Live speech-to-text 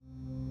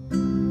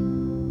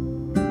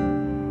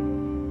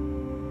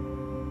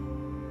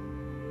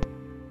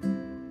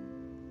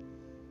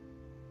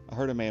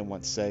heard a man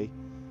once say,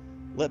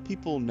 "Let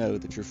people know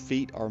that your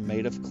feet are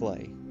made of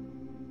clay,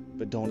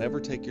 but don't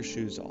ever take your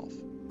shoes off."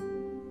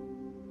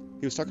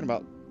 He was talking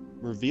about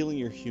revealing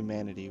your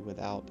humanity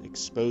without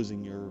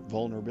exposing your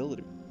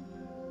vulnerability.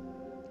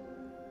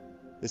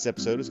 This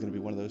episode is going to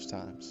be one of those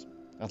times.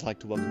 I'd like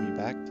to welcome you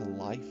back to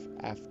Life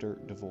After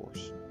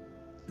Divorce.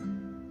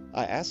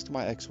 I asked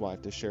my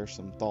ex-wife to share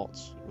some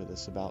thoughts with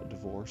us about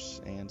divorce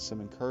and some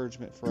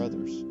encouragement for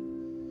others.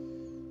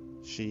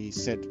 She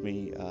sent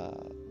me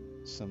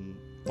some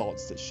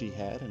thoughts that she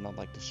had, and I'd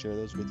like to share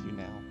those with you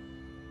now,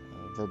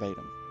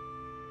 verbatim.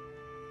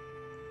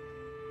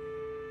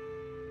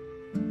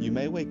 You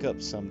may wake up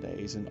some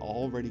days and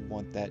already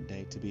want that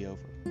day to be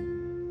over.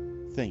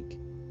 Think,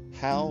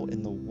 how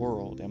in the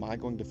world am I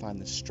going to find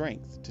the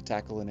strength to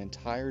tackle an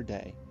entire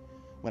day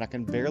when I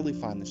can barely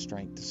find the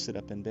strength to sit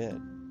up in bed?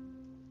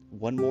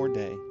 One more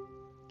day,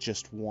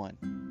 just one.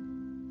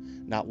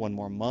 Not one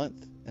more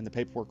month and the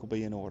paperwork will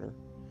be in order.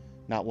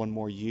 Not one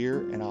more year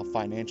and I'll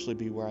financially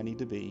be where I need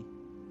to be.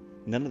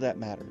 None of that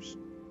matters.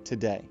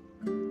 Today.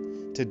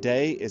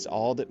 Today is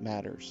all that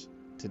matters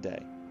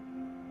today.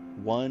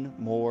 One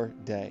more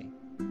day.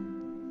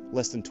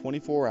 Less than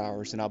 24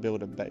 hours and I'll be able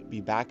to be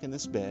back in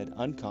this bed,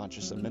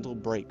 unconscious, a mental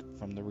break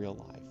from the real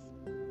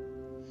life.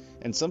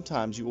 And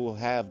sometimes you will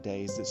have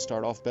days that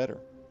start off better,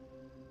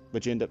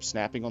 but you end up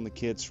snapping on the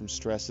kids from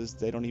stresses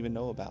they don't even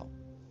know about,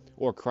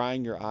 or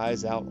crying your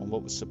eyes out on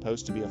what was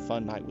supposed to be a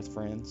fun night with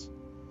friends,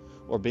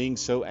 or being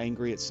so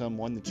angry at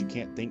someone that you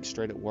can't think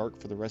straight at work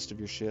for the rest of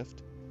your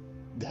shift.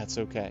 That's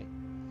okay.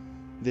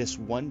 This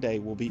one day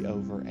will be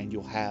over and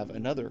you'll have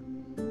another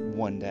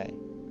one day.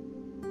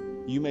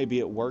 You may be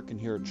at work and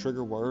hear a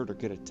trigger word or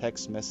get a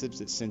text message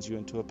that sends you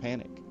into a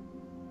panic.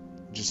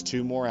 Just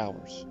 2 more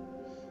hours.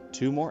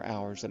 2 more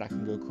hours that I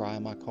can go cry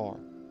in my car.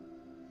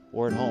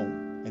 Or at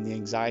home, and the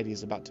anxiety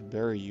is about to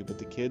bury you, but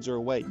the kids are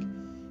awake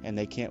and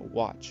they can't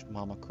watch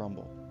Mama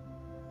crumble.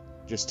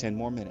 Just 10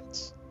 more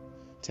minutes.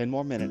 10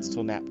 more minutes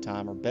till nap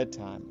time or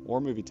bedtime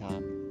or movie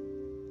time,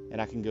 and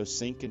I can go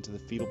sink into the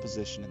fetal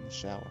position in the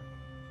shower.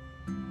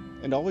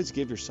 And always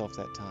give yourself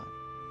that time.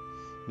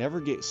 Never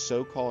get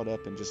so caught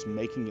up in just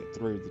making it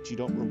through that you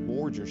don't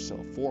reward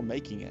yourself for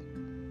making it.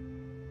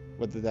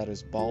 Whether that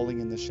is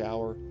bawling in the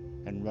shower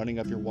and running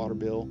up your water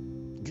bill,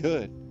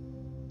 good.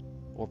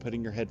 Or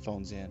putting your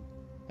headphones in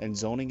and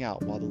zoning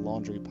out while the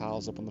laundry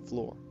piles up on the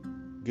floor,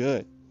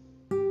 good.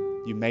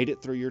 You made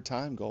it through your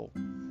time goal.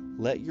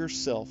 Let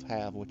yourself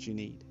have what you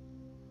need.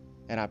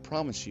 And I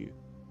promise you,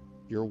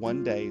 your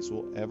one days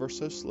will ever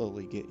so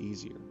slowly get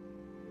easier.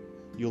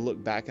 You'll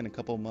look back in a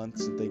couple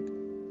months and think,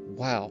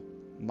 wow,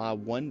 my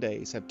one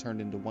days have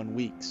turned into 1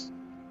 weeks,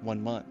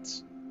 1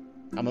 months.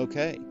 I'm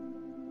okay.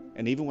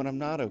 And even when I'm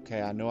not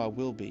okay, I know I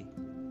will be.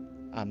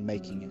 I'm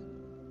making it.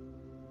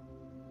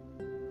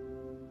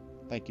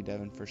 Thank you,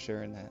 Devin, for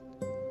sharing that.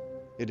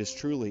 It is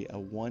truly a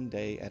one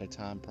day at a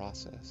time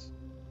process.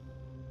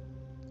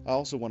 I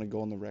also want to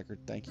go on the record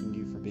thanking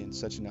you for being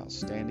such an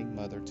outstanding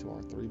mother to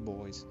our 3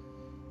 boys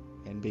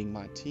and being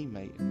my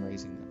teammate in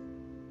raising them.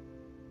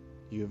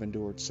 You have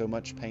endured so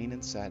much pain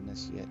and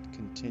sadness, yet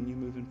continue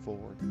moving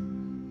forward,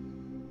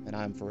 and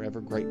I am forever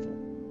grateful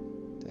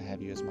to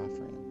have you as my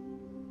friend.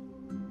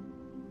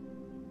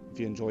 If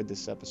you enjoyed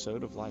this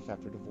episode of Life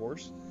After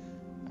Divorce,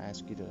 I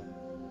ask you to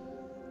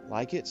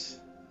like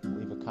it,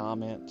 leave a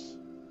comment,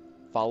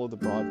 follow the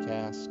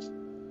broadcast,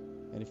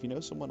 and if you know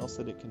someone else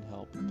that it can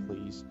help,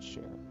 please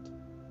share it.